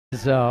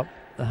Is the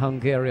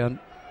Hungarian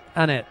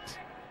Anett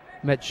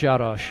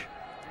Meszaros,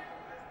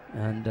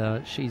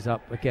 and she's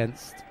up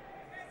against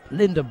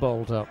Linda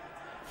Boulder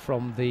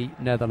from the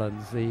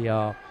Netherlands,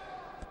 the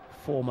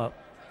former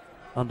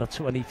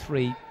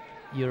under-23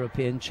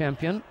 European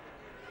champion.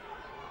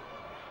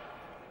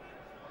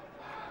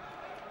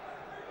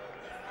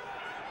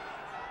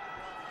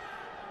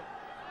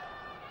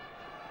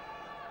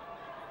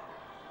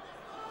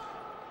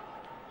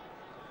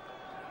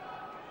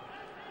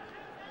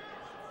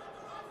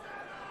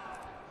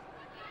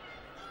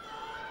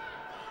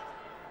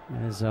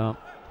 There's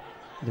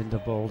Linda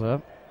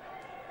Boulder.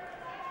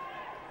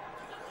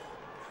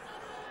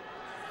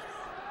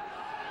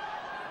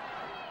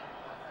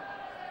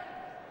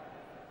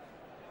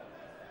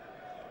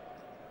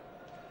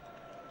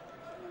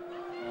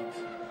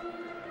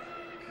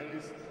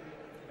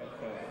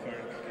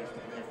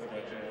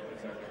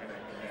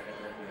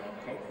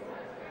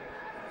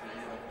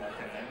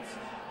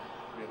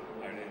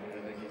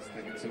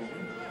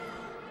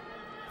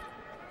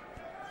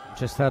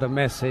 Just had a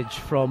message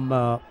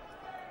from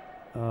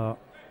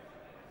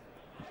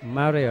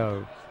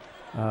Mario.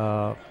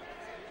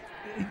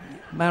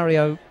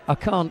 Mario, I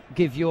can't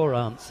give your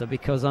answer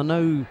because I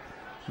know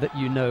that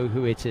you know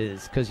who it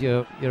is because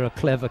you're a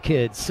clever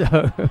kid.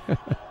 So,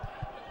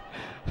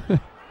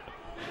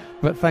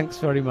 but thanks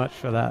very much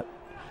for that.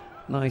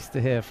 Nice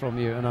to hear from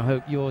you, and I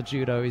hope your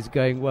judo is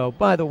going well.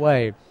 By the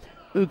way,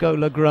 Hugo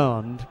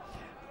Legrand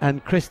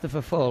and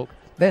Christopher Falk,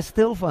 they're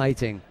still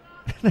fighting,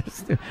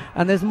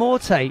 and there's more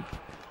tape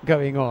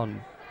going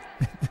on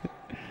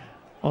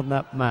on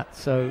that mat.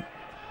 So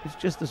it's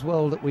just as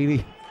well that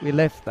we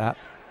left that.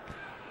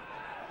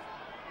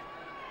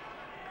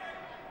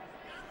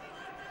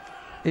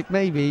 It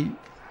may be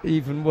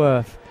even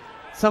worth.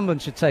 Someone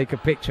should take a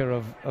picture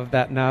of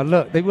that now.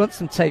 Look, they want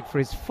some tape for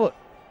his foot.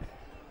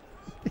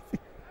 It's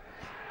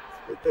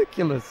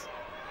ridiculous.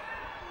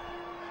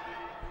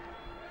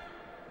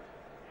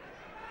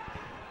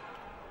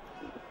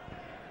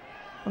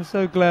 I'm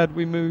so glad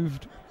we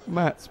moved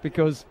mats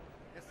because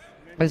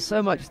there's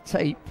so much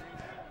tape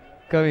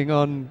going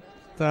on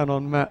down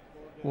on mat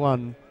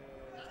 1.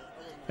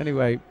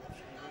 Anyway,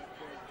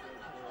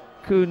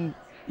 Kun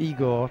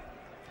Igor,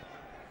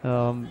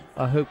 I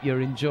hope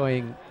you're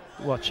enjoying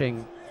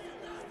watching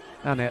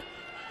Anett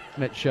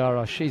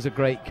Meszaros. She's a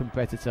great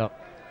competitor.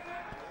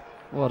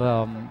 What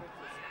a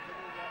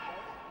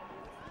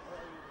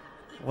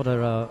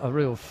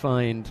real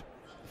find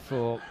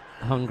for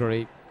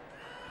Hungary.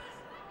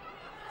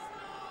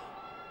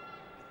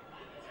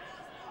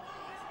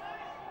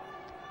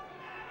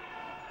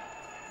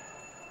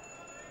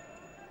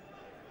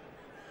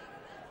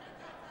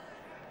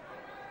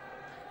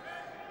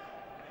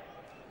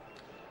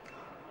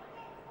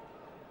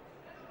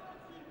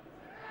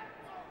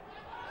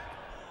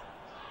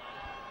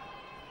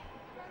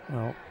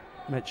 Well,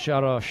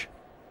 Meszaros,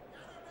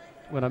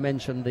 when I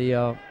mentioned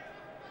the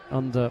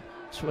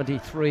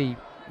under-23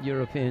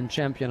 European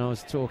champion, I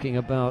was talking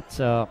about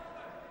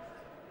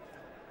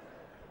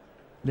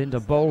Linda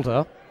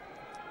Boulder.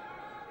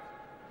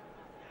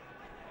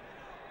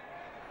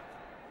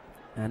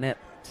 Anett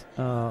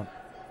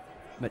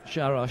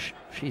Meszaros,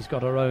 she's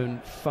got her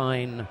own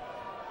fine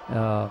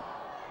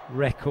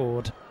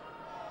record.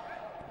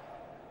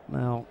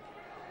 Now,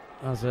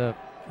 as a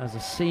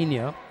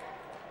senior,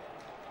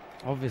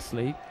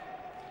 obviously,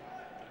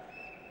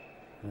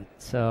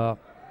 but I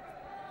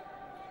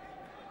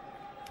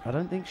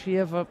don't think she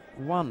ever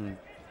won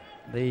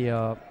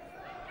the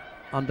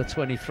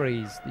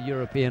under-23s, the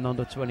European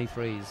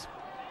under-23s.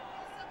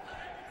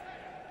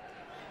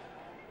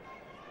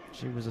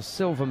 She was a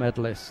silver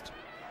medalist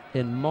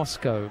in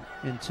Moscow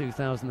in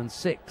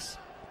 2006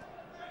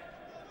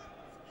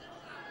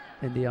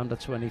 in the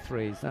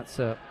under-23s. That's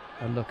a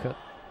look at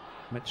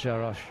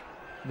Meszaros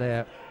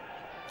there.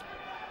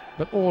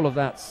 But all of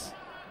that's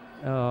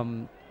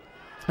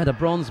had a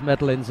bronze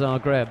medal in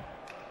Zagreb.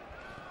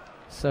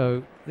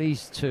 So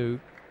these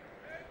two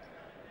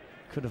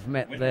could have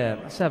met there.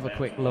 Let's have a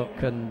quick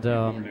look, and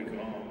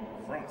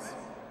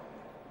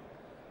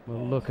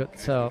we'll look at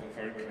some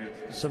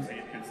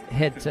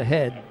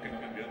head-to-head.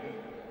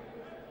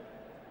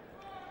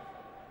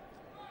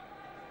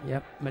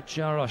 Yep,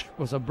 Meszaros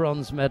was a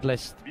bronze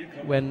medalist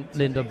when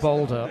Linda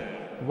Boulder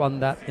won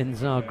that in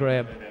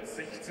Zagreb.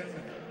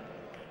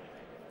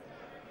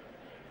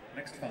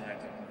 Next fight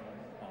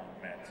on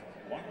mat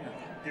 1,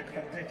 the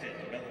quartet,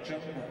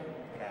 Belgium,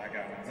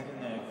 Praga,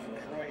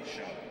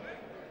 Croatia.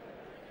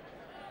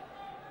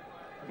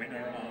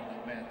 Winner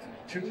on mat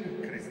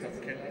 2,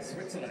 Christoph Keller,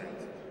 Switzerland.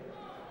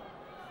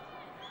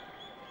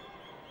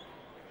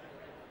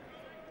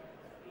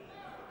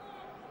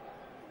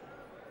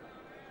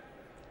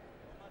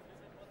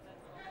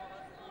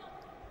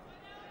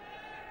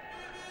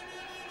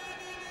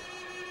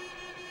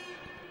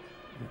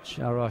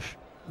 Meszaros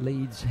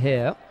leads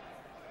here.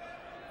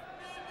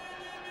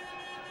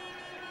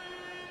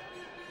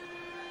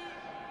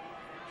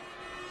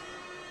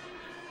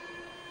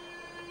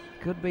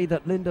 Could be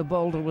that Linda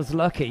Boulder was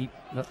lucky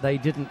that they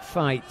didn't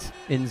fight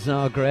in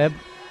Zagreb.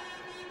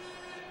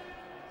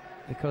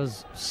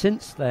 because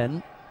since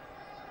then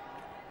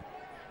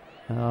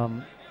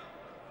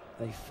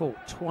they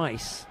fought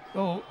twice.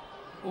 Oh,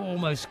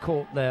 almost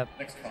caught there.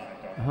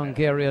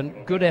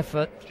 Hungarian, good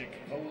effort.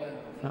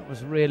 That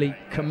was really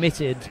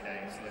committed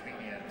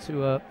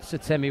to a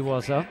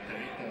Setemiwaza.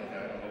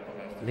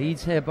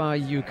 Leads here by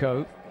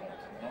Yuko.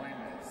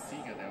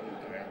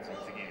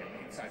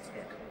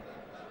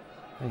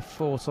 They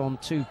fought on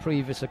 2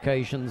 previous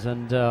occasions,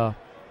 and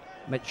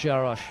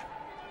Meszaros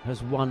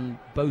has won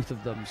both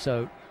of them,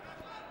 so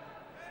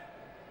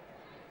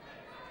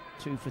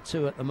 2 for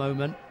 2 at the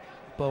moment.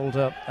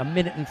 Boulder,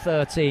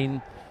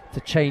 1:13 to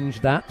change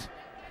that.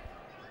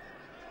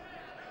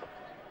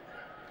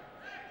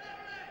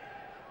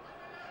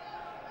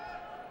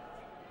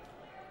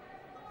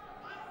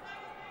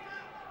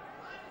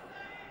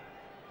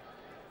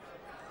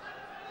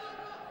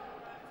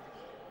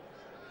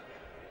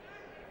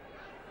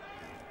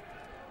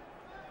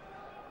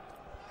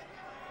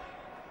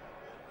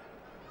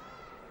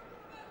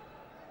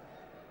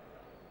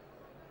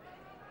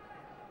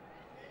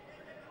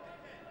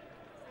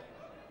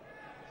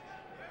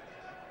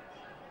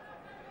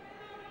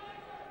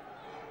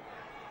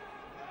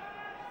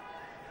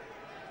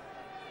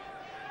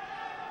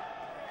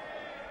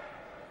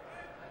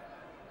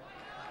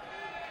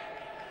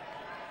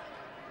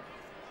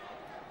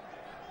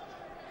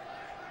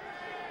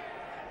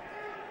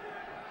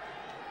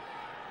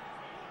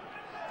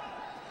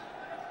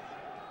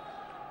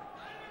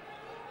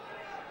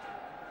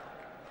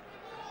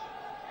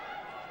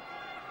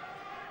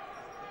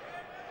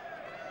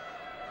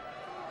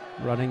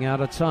 Running out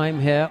of time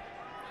here.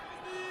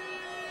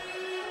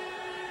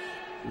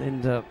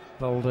 Linda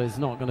Boulder is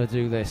not going to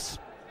do this.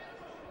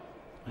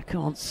 I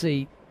can't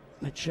see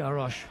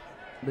Meszaros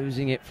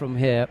losing it from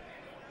here.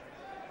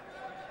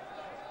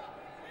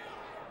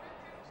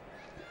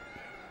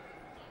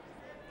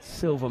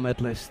 Silver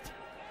medalist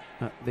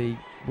at the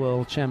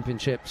World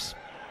Championships.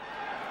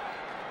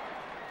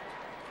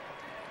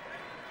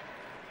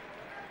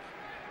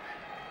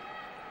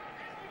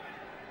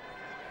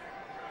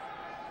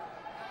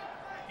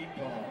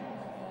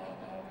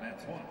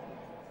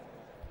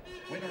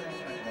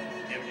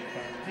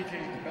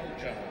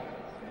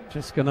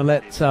 Just going to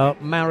let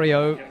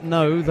Mario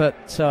know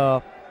that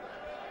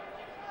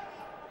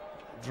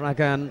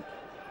Dragan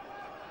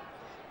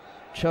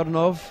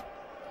Chernov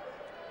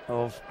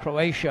of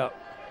Croatia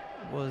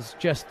was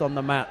just on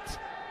the mat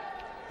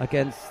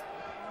against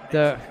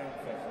the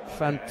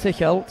Van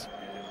Tichelt,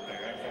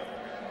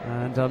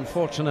 and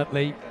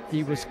unfortunately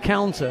he was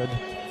countered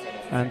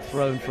and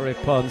thrown for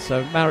Ippon.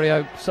 So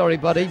Mario, sorry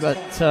buddy, but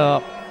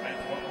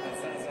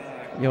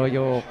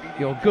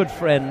your good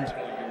friend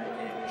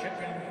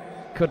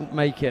couldn't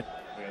make it.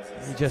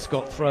 He just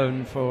got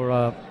thrown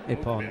for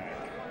Ippon.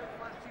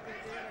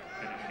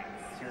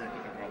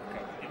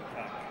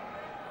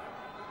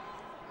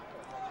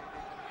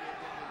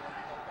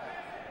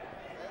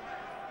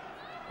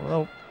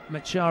 Well,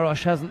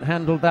 Meszaros hasn't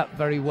handled that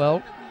very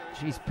well.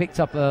 She's picked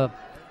up a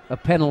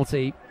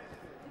penalty,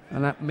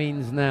 and that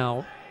means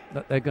now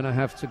that they're going to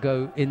have to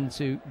go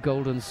into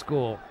golden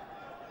score.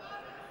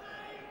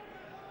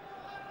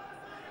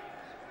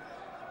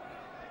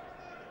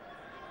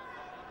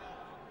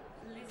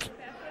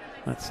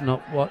 That's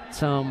not what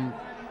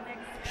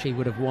she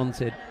would have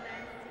wanted.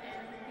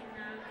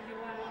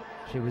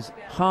 She was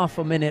half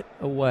a minute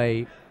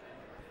away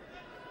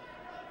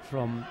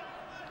from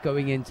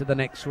going into the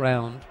next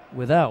round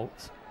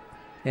without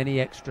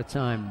any extra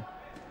time.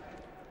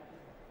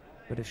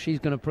 But if she's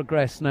going to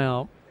progress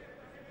now,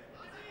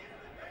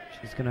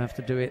 she's going to have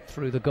to do it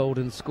through the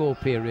golden score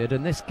period,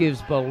 and this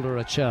gives Boulder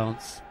a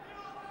chance.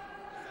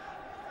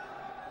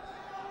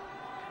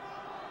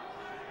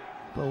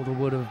 Boulder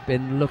would have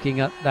been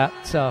looking at that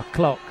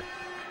clock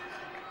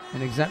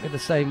in exactly the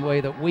same way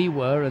that we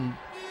were, and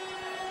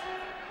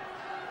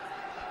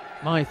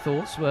my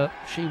thoughts were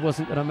she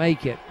wasn't going to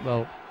make it.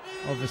 Well,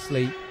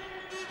 obviously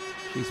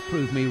she's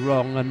proved me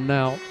wrong, and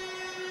now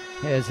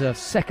here's a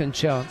second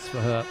chance for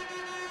her.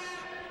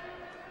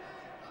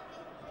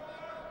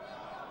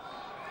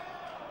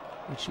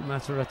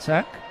 Ichimata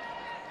attack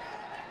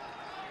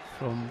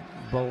from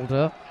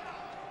Boulder.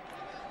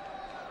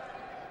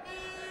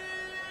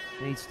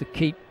 Needs to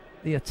keep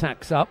the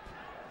attacks up.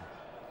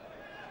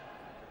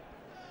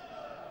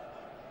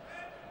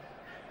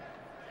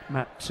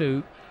 Mat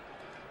 2,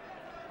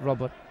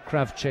 Robert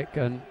Kravchik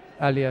and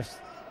Alias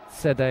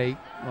Sede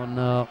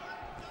on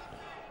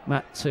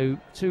Mat 2.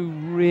 Two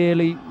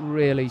really,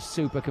 really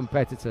super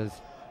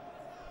competitors.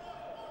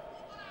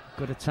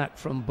 Good attack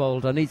from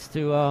Boulder. Needs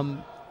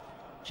to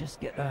just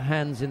get her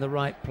hands in the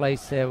right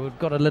place here. We've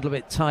got a little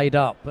bit tied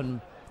up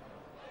and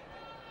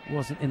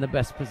wasn't in the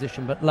best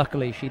position, but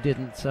luckily she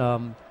didn't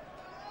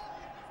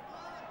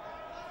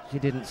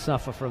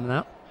suffer from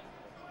that.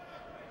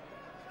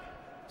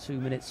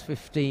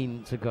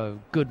 2:15 to go.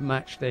 Good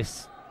match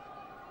this.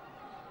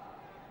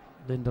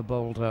 Linda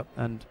Boulder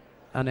and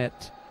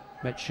Anett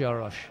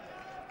Meszaros.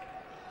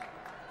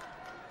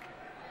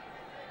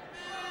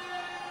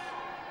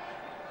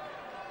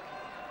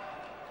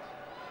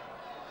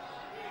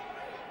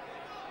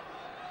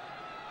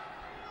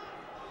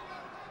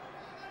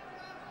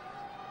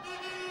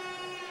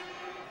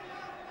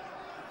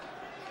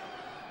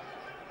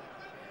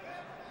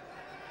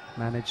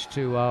 managed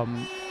to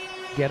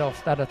get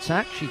off that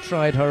attack. She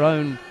tried her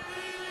own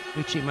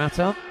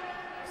Uchimata,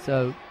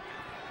 so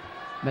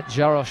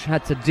Meszaros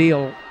had to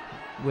deal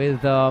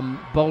with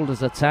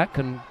Boulder's attack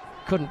and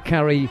couldn't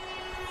carry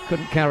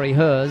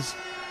hers.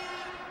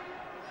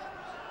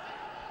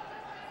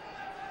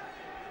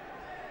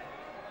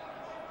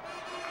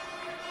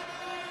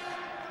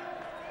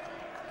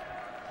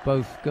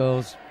 Both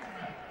girls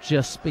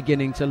just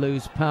beginning to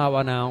lose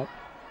power now.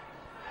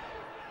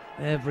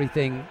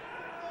 Everything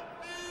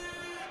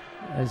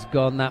has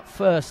gone. That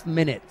first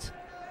minute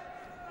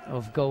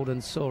of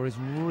Golden Saw is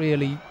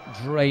really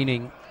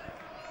draining,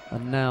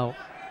 and now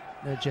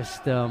they're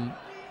just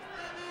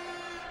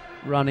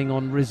running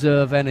on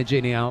reserve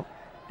energy now.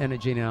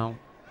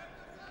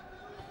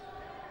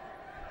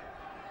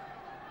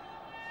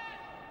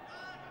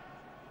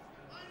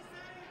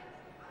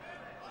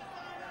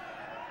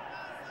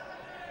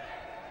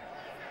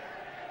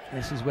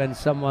 This is when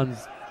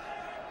someone's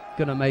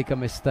going to make a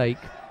mistake.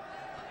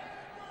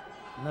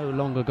 No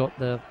longer got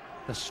the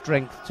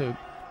strength to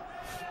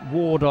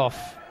ward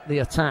off the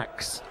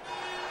attacks.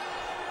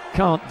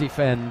 Can't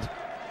defend.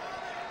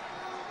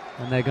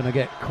 And they're going to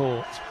get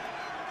caught.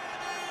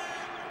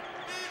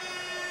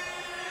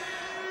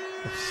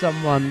 If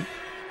someone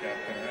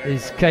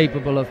is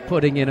capable of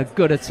putting in a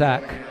good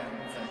attack,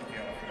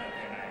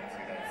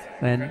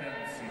 then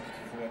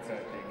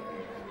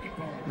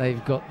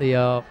they've got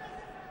the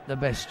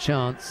best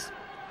chance.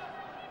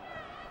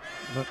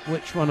 But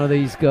which one of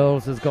these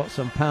girls has got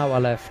some power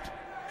left?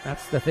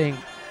 That's the thing.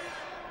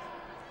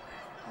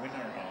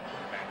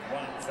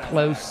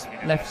 Close,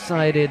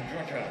 left-sided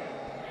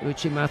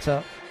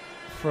Uchimata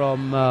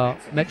from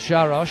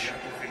Meszaros.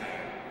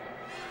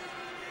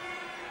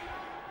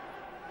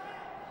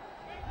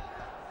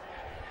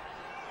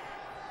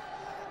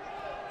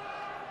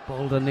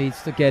 Boulder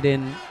needs to get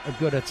in a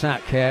good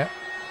attack here.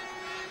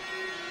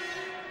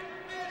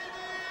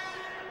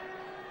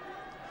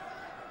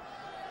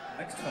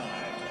 Next fight,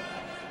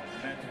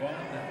 Net 1,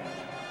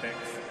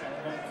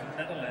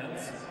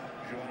 Netherlands,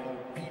 João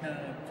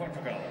Pina,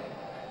 Portugal.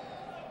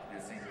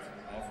 Wir sind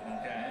auf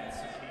Marke 1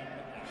 im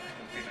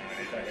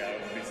Achtelfinale der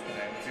Herren bis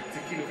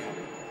 73 Kilogramm.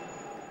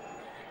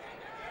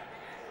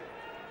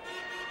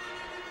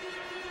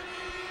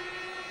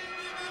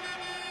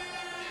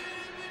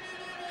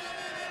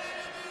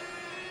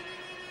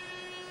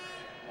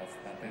 Auf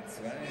Marke 2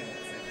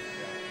 sind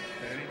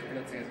der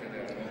drittplatzierte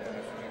der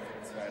Europameisterschaft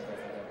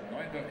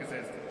 2009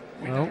 durchgesetzt.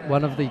 Well,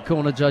 one of the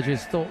corner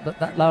judges thought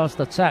that last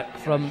attack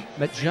from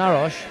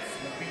Meszaros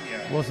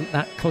wasn't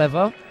that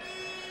clever,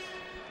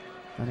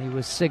 and he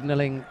was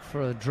signalling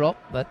for a drop,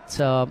 but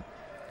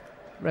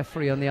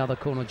referee on the other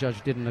corner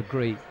judge didn't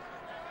agree.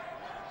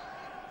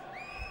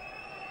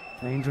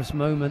 Dangerous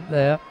moment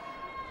there.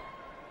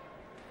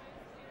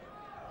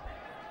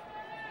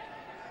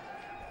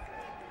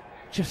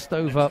 Just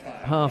over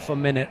half a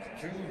minute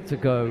to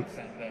go.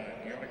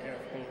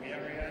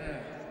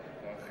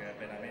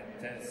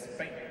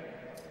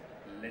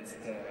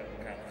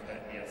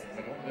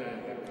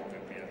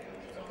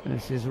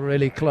 This is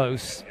really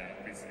close.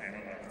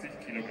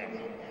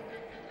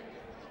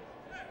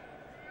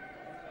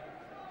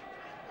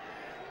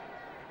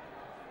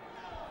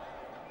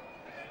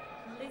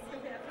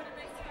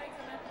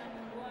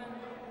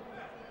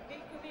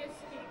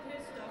 Wielkowiecki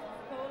Krzysztof of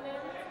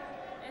Poland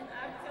and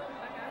Artem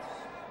Bagash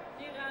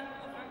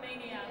of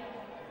Armenia.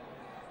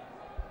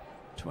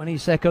 20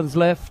 seconds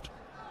left.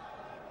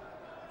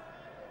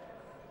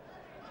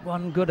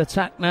 One good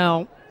attack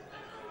now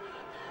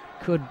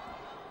could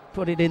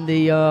put it in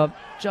the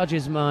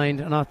judge's mind,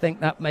 and I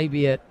think that may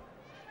be it.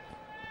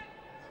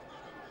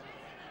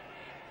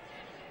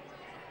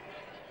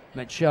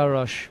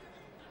 Meszaros,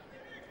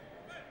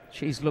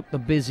 she's looked the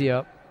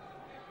busier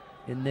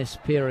in this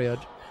period.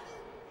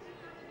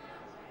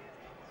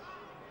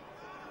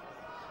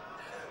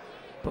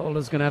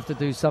 Boulder's going to have to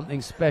do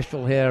something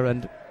special here,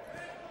 and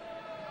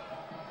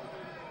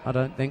I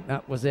don't think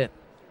that was it.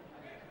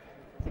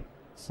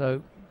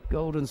 So,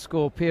 golden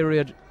score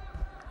period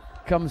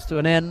comes to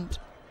an end.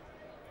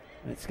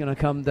 It's going to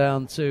come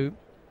down to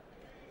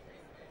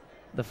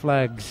the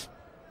flags,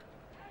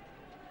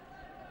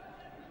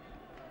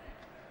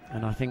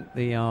 and I think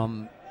the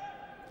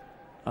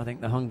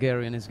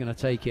Hungarian is going to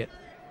take it.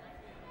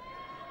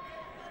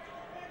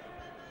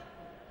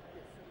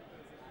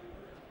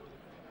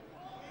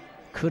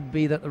 Could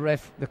be that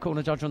the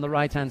corner judge on the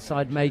right-hand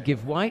side may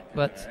give white,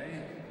 but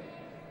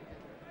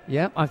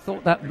yeah, I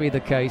thought that would be the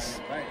case.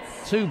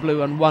 2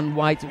 blue and 1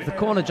 white. It was the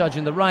corner judge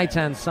on the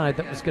right-hand side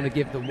that was going to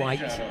give the white.